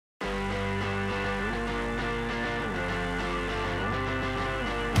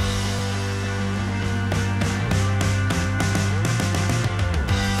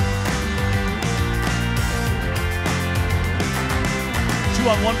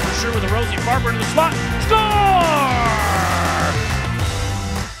one-on-one for sure with Riley Barber into the slot. Score!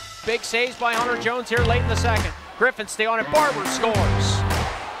 Big saves by Hunter Jones here late in the second. Griffin stay on it. Barber scores.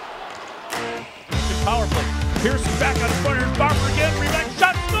 Good power play. Pearson back on the front. Here's Barber again. Rebound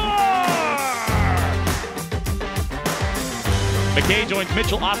shot. Score! McKay joins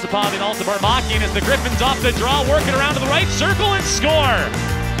Mitchell, Osipov, and also Barmakian as the Griffins off the draw, working around to the right circle and score.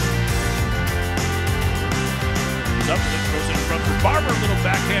 Sutherland goes in front for Barber. Little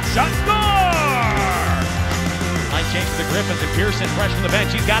backhand shot. Score! Line change to the Griffins and Pearson fresh from the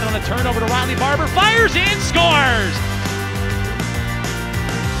bench. He's got it on a turnover to Riley Barber. Fires and scores!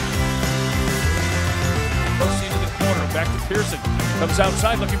 Proceed to the corner. Back to Pearson. Comes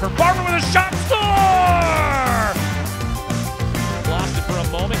outside looking for Barber with a shot. Score! Lost it for a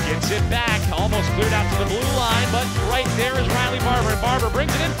moment, gets it back, almost cleared out to the blue line, but right there is Riley Barber, and Barber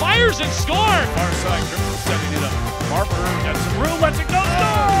brings it in, fires and scores! Far side, Griffin setting it up. Barber got some room, lets it go,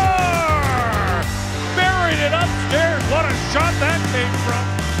 score! Buried it upstairs, what a shot that came from.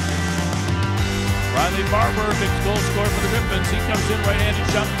 Riley Barber, big goal scorer for the Griffins. He comes in right-handed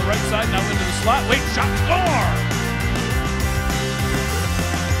shot to the right side, now into the slot, late shot, score!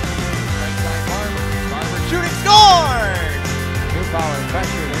 Right side Barber, Barber shooting, scores! Power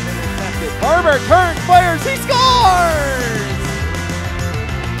pressure, and intercepted. Barber turns, fires, he scores!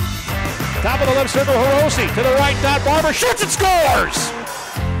 Top of the left circle, Hiroshi to the right dot, Barber shoots and scores!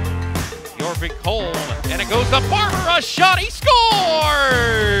 Jorvik home, and it goes to Barber, a shot, he scores!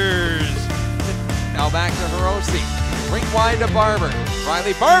 Now back to Hiroshi, ring wide to Barber.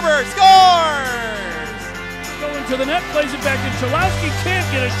 Riley Barber scores! Going to the net, plays it back to Chalowski,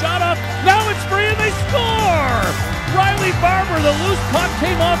 can't get a shot off. Now it's free and they score! Riley Barber, the loose puck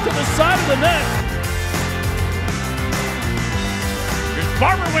came off to the side of the net. Here's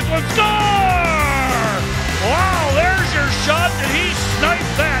Barber with one, score!